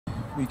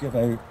we give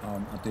out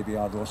a Davy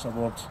R. Ross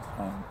Award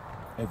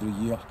every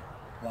year.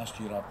 Last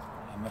year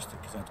I missed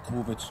it because I had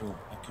COVID, so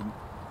I couldn't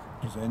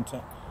present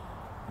it.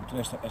 I'm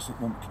dressed like this at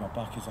the moment because my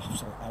back is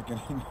absolutely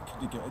agony. I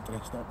couldn't get it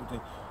dressed up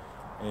today.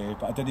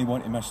 But I didn't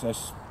want to miss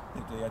this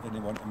today. I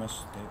didn't want to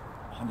miss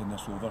handing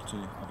this over to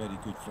a very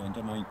good friend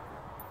of mine.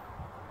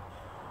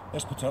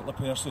 This particular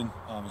person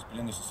has been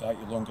in the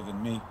society longer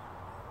than me.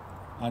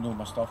 I know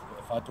my stuff, but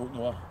if I don't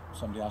know her,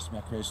 somebody asks me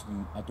a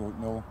question I don't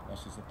know,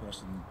 this is the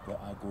person that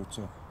I go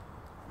to.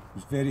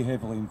 He's very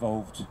heavily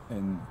involved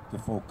in the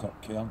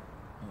Falkirk cairn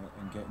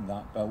and getting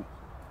that built.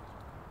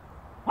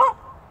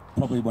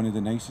 Probably one of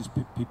the nicest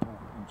people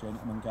and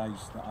gentlemen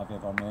guys that I've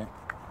ever met.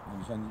 And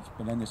he's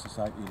been in the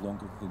society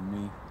longer than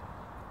me,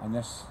 and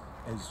this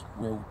is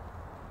well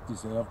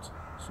deserved.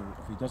 So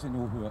if he doesn't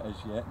know who it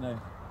is yet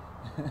now,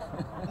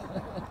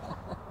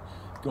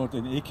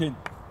 Gordon Aiken.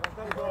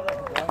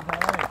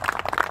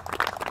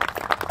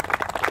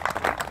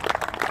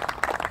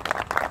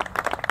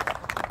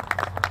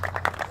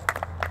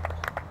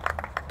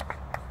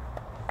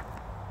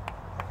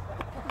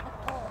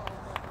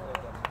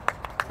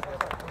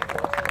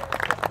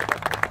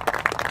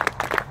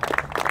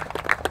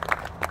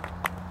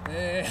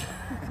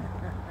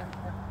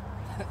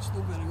 It's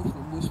not very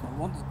often loose for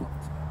words, but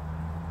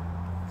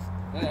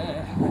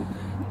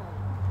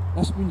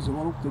this means the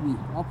world to me,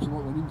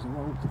 absolutely means the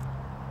world.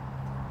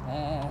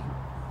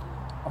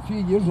 A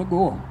few years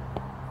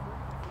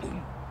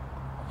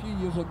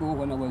ago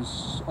when I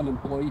was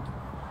unemployed,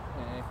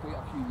 quite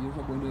a few years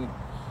ago now,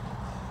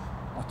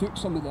 I took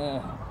some of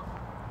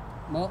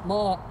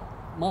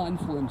my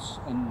influence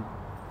in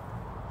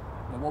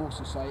the world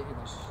society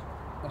was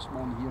this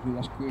man here who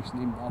this quake's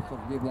named after,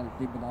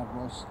 David R.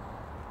 Ross.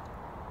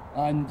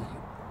 And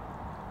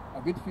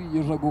a good few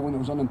years ago when I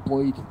was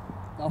unemployed,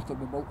 after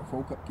we built the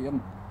Falkirk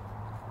cairn,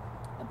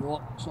 I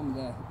brought some of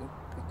the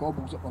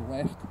cobbles that were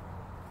left.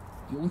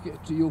 If you look at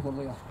the tree over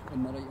there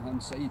on the right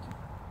hand side,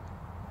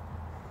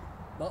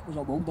 that was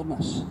a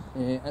wilderness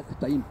at the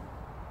time.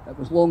 It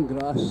was long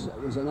grass,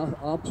 it was an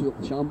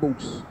absolute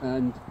shambles,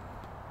 and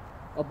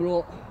I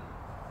brought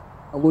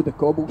a load of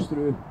cobbles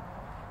through,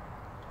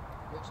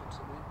 got some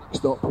cement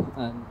mixed up,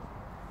 and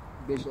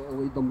basically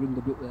laid them round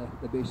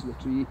about the base of the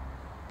tree.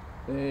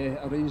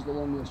 Arranged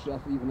along with the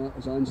strath leaving at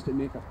his hands to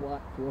make a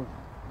plaque for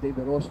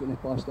David Ross when he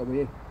passed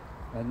away,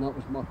 and that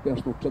was my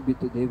personal tribute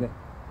to David.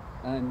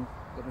 And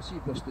to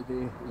receive this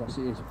today, as I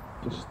say,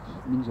 just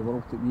means the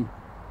world to me.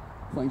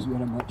 Thanks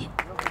very much.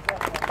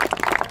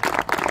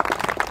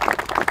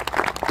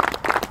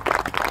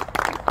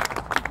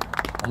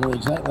 I know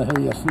exactly how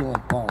you're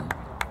feeling, pal.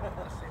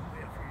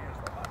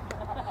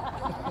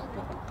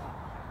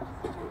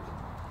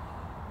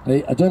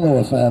 Right, I don't know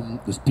if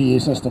this PA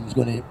system's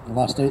going to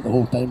last out the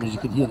whole time, as you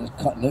can hear it's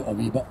cutting out a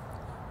wee bit,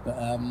 but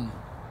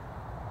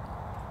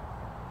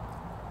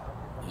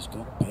he's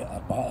got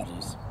better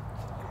batteries.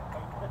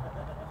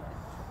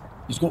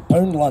 He's got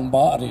Poundland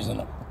batteries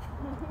in it.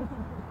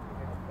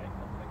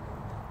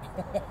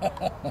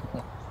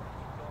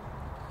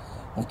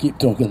 I'll keep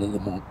talking at the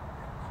moment.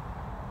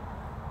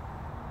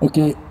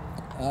 Okay,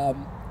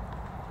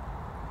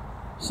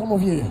 some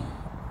of you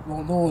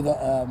will know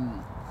that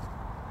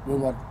we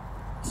were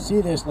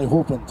seriously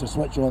hoping to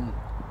switch on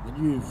the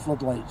new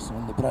floodlights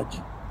on the bridge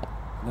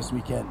this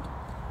weekend.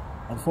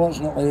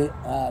 Unfortunately,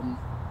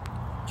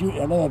 due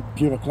to another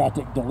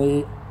bureaucratic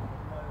delay,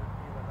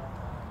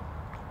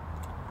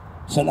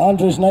 St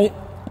Andrew's night,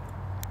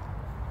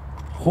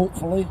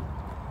 hopefully,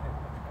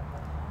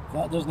 if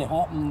that doesn't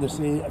happen, they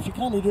say, if you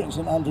can't do it on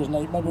St Andrew's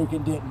night, maybe we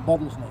can do it on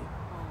Burns night.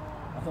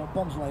 I thought,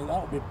 Burns night,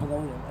 that'll be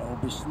brilliant, it'll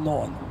be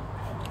snowing.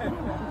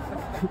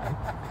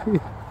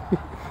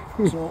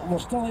 So we're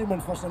still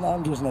aiming for St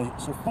Andrew's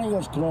night, so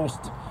fingers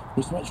crossed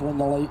we switch on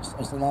the lights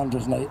at St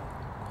Andrew's night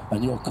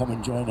and you'll come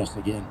and join us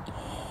again.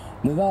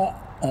 Now that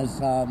is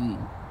an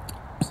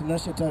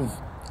initiative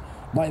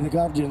by the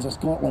Guardians of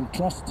Scotland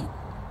Trust,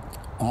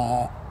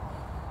 us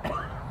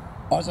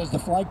as the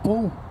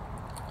flagpole,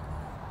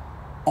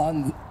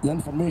 and the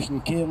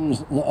information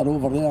cairns that are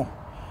over there,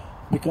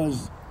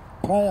 because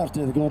prior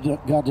to the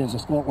Guardians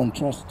of Scotland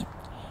Trust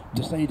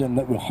deciding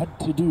that we had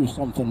to do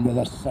something with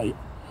this site,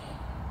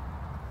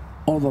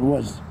 all there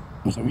was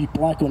a wee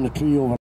plaque on the tree over